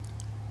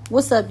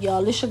What's up,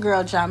 y'all? It's your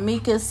girl,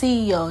 Jamika,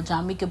 CEO of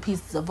Jamika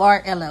Pieces of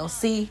Art,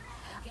 LLC.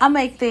 I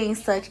make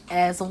things such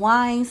as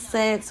wine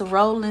sets,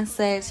 rolling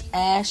sets,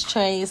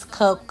 ashtrays,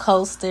 cup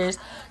coasters,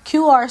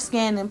 QR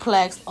scanning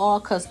plaques, all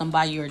custom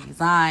by your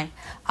design.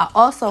 I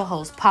also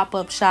host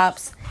pop-up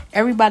shops.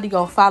 Everybody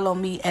go follow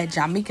me at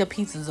Jamika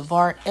Pieces of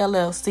Art,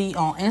 LLC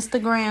on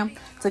Instagram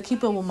to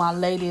keep up with my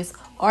latest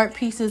art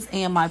pieces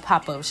and my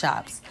pop-up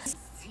shops.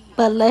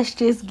 But let's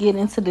just get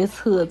into this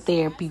hood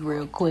therapy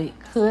real quick.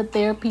 Hood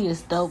therapy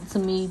is dope to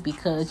me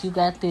because you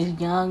got this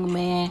young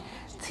man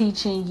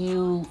teaching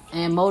you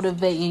and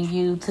motivating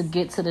you to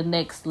get to the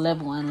next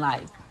level in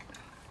life.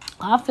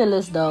 I feel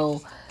as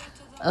though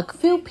a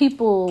few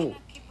people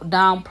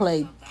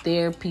downplay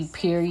therapy,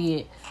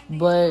 period.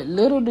 But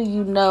little do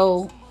you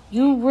know,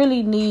 you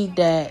really need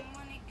that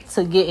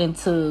to get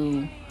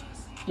into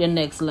your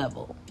next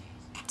level,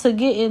 to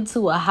get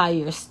into a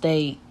higher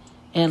state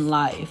in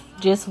life,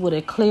 just with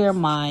a clear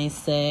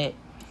mindset,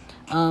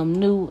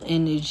 new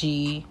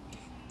energy,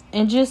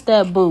 and just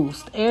that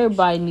boost.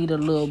 Everybody need a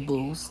little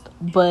boost.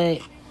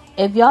 But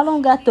if y'all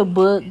don't got the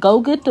book, go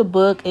get the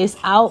book. It's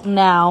out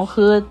now.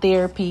 Hood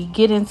Therapy.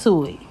 Get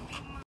into it.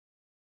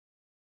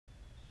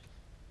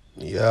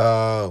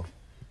 Yo,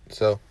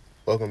 so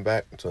welcome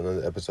back to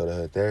another episode of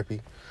Hood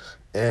Therapy.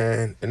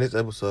 And in this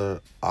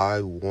episode,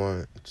 I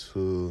want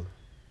to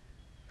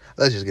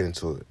let's just get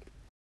into it.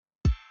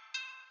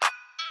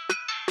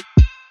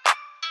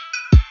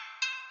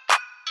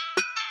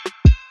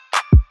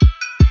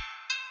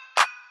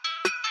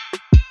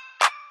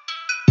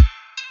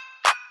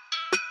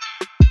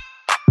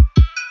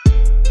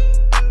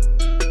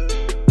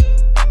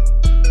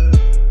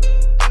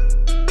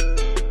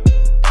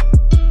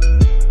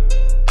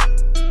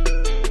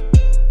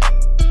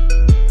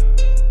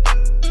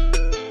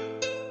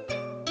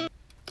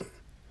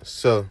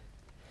 So,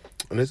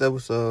 in this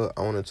episode,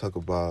 I want to talk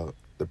about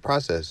the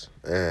process.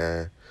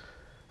 And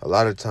a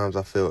lot of times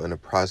I feel in the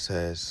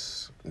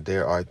process,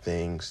 there are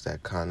things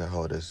that kind of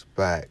hold us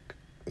back,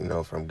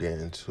 from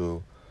getting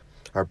to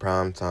our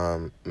prime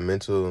time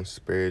mental,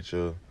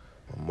 spiritual,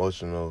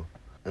 emotional,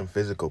 and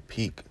physical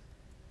peak,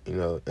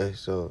 And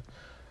so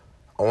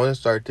I want to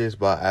start this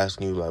by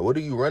asking you, like, what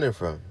are you running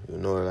from?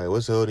 Like,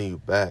 what's holding you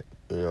back?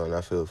 And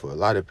I feel for a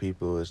lot of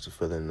people, it's the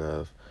feeling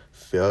of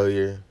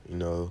failure,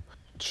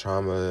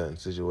 trauma and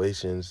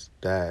situations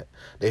that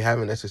they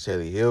haven't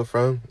necessarily healed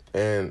from.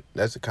 And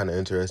that's kind of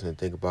interesting to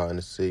think about in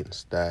the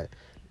sense that,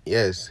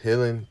 yes,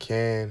 healing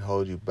can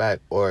hold you back,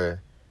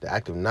 or the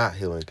act of not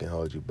healing can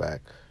hold you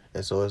back.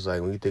 And so it's like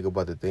when you think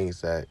about the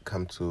things that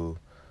come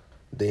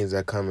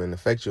and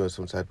affect you in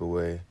some type of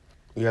way,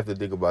 you have to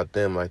think about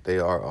them like they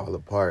are all a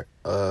part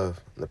of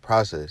the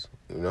process,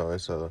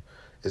 And so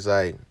it's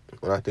like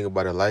when I think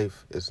about a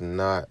life, it's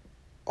not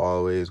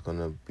always going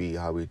to be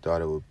how we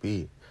thought it would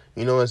be.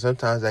 And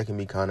sometimes that can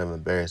be kind of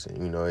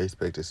embarrassing. They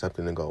expected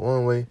something to go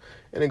one way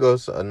and it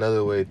goes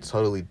another way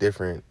totally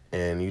different.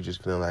 And you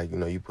just feel like,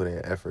 you put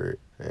in effort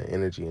and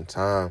energy and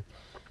time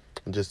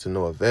just to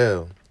no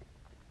avail.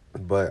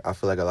 But I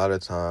feel like a lot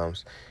of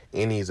times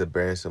in these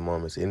embarrassing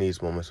moments, in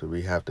these moments where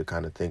we have to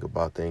kind of think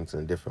about things in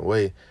a different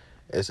way,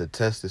 it's a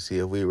test to see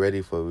if we're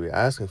ready for what we're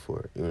asking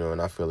for,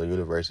 and I feel the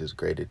universe is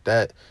great at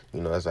that.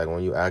 It's like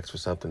when you ask for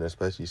something,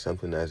 especially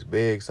something that's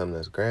big, something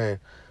that's grand,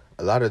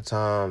 a lot of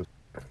times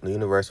the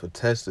universe will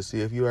test to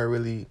see if you are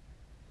really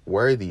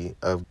worthy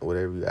of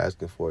whatever you're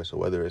asking for. So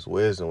whether it's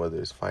wisdom, whether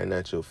it's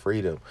financial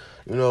freedom,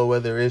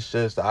 whether it's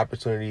just the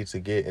opportunity to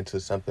get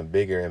into something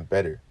bigger and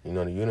better, the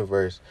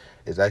universe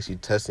is actually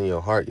testing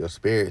your heart, your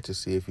spirit to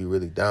see if you're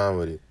really down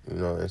with it,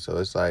 And so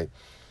it's like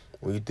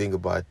when you think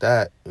about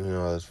that,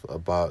 it's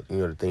about,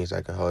 the things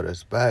that can hold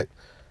us back.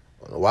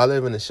 Why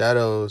live in the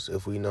shadows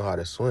if we know how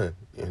to swim?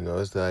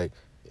 It's like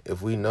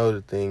if we know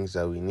the things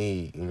that we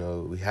need,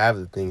 we have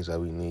the things that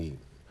we need.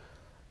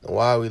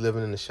 Why are we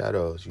living in the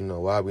shadows?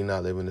 Why are we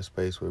not living in a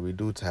space where we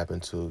do tap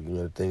into,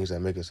 the things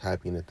that make us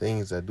happy and the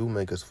things that do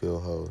make us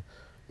feel whole?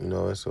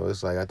 And so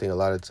it's like I think a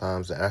lot of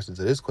times the answer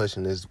to this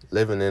question is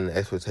living in the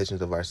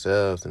expectations of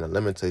ourselves and the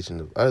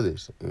limitations of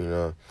others,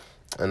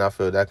 And I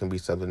feel that can be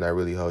something that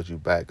really holds you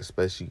back,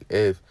 especially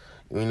if,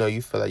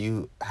 you feel like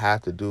you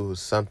have to do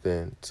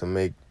something to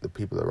make the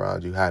people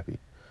around you happy.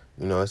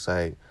 It's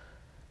like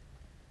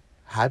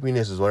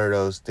happiness is one of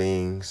those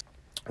things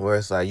where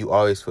it's like you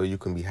always feel you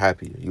can be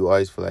happy. You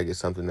always feel like it's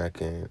something that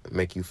can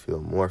make you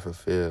feel more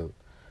fulfilled.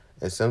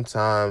 And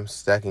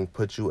sometimes that can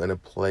put you in a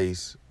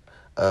place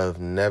of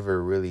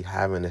never really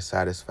having a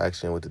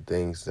satisfaction with the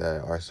things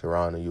that are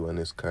surrounding you in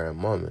this current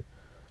moment.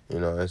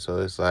 And so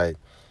it's like,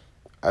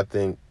 I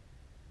think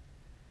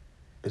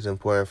it's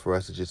important for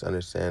us to just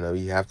understand that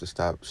we have to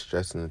stop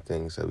stressing the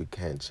things that we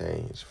can't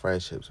change.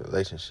 Friendships,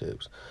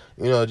 relationships,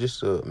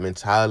 just the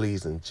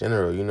mentalities in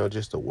general,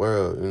 just the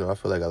world. I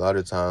feel like a lot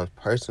of times,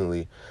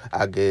 personally,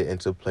 I get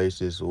into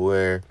places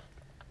where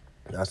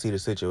I see the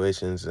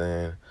situations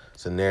and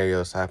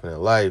scenarios happen in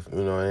life,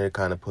 and it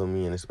kind of put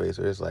me in a space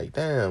where it's like,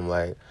 damn,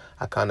 like,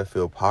 I kind of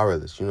feel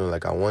powerless,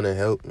 like I want to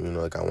help,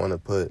 like I want to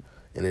put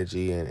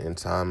energy and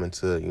time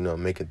into,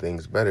 making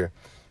things better.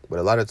 But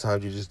a lot of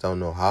times you just don't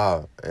know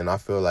how. And I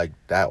feel like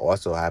that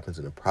also happens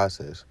in the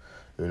process.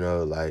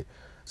 Like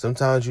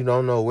sometimes you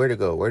don't know where to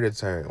go, where to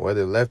turn,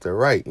 whether left or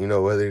right,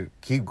 whether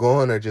keep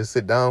going or just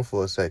sit down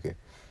for a second.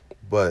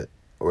 But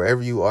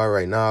wherever you are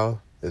right now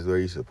is where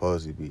you're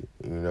supposed to be.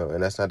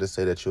 And that's not to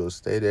say that you'll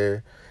stay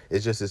there.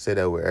 It's just to say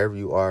that wherever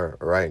you are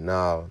right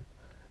now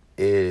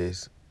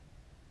is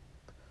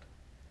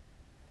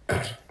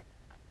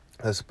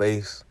a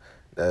space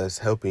that's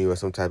helping you in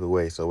some type of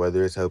way. So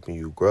whether it's helping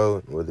you grow,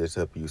 whether it's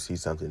helping you see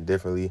something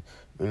differently,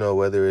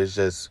 whether it's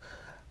just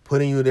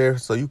putting you there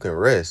so you can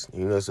rest,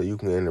 so you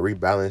can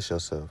rebalance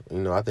yourself.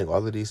 I think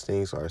all of these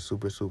things are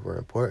super, super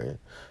important.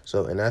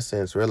 So in that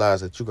sense,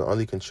 realize that you can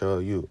only control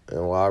you.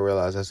 And while I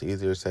realize that's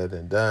easier said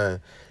than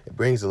done, it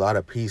brings a lot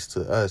of peace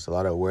to us, a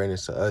lot of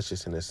awareness to us,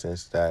 just in the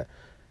sense that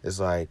it's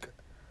like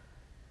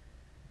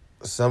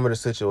some of the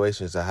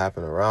situations that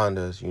happen around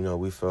us,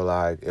 we feel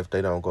like if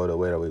they don't go the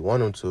way that we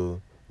want them to,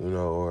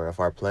 or if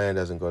our plan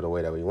doesn't go the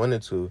way that we want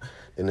it to,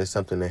 then there's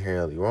something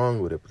inherently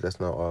wrong with it. But that's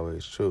not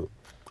always true.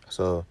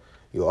 So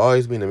you'll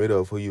always be in the middle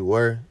of who you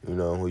were, and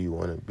who you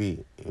want to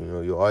be.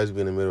 You'll always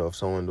be in the middle of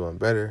someone doing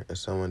better and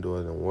someone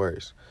doing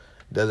worse.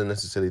 It doesn't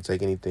necessarily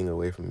take anything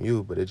away from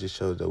you, but it just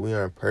shows that we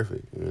aren't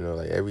perfect.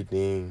 Like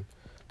everything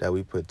that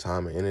we put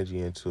time and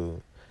energy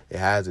into, it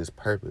has its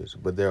purpose.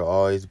 But there'll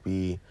always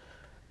be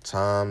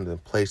times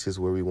and places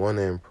where we want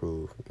to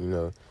improve.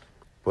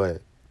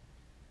 But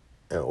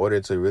in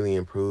order to really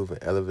improve and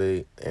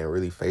elevate and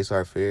really face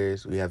our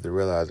fears, we have to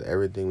realize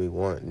everything we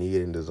want,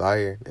 need, and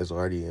desire is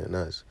already in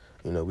us.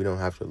 We don't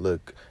have to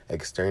look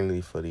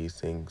externally for these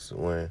things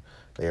when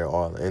they are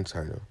all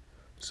internal.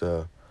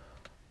 So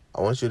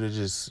I want you to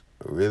just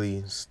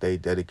really stay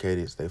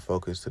dedicated, stay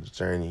focused to the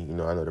journey. I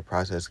know the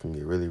process can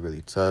get really,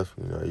 really tough.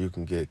 You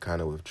can get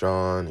kind of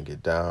withdrawn and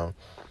get down.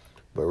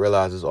 But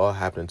realize it's all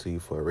happening to you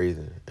for a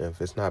reason. And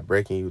if it's not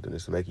breaking you, then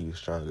it's making you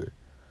stronger.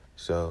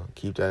 So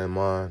keep that in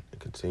mind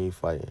and continue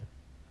fighting.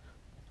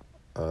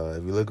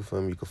 If you're looking for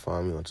me, you can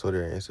find me on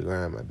Twitter and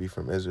Instagram at Be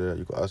From Israel.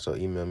 You can also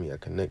email me at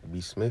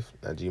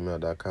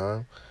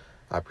connectbsmith@gmail.com.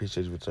 I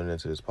appreciate you for tuning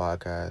into this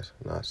podcast,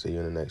 and I'll see you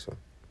in the next one.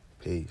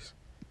 Peace.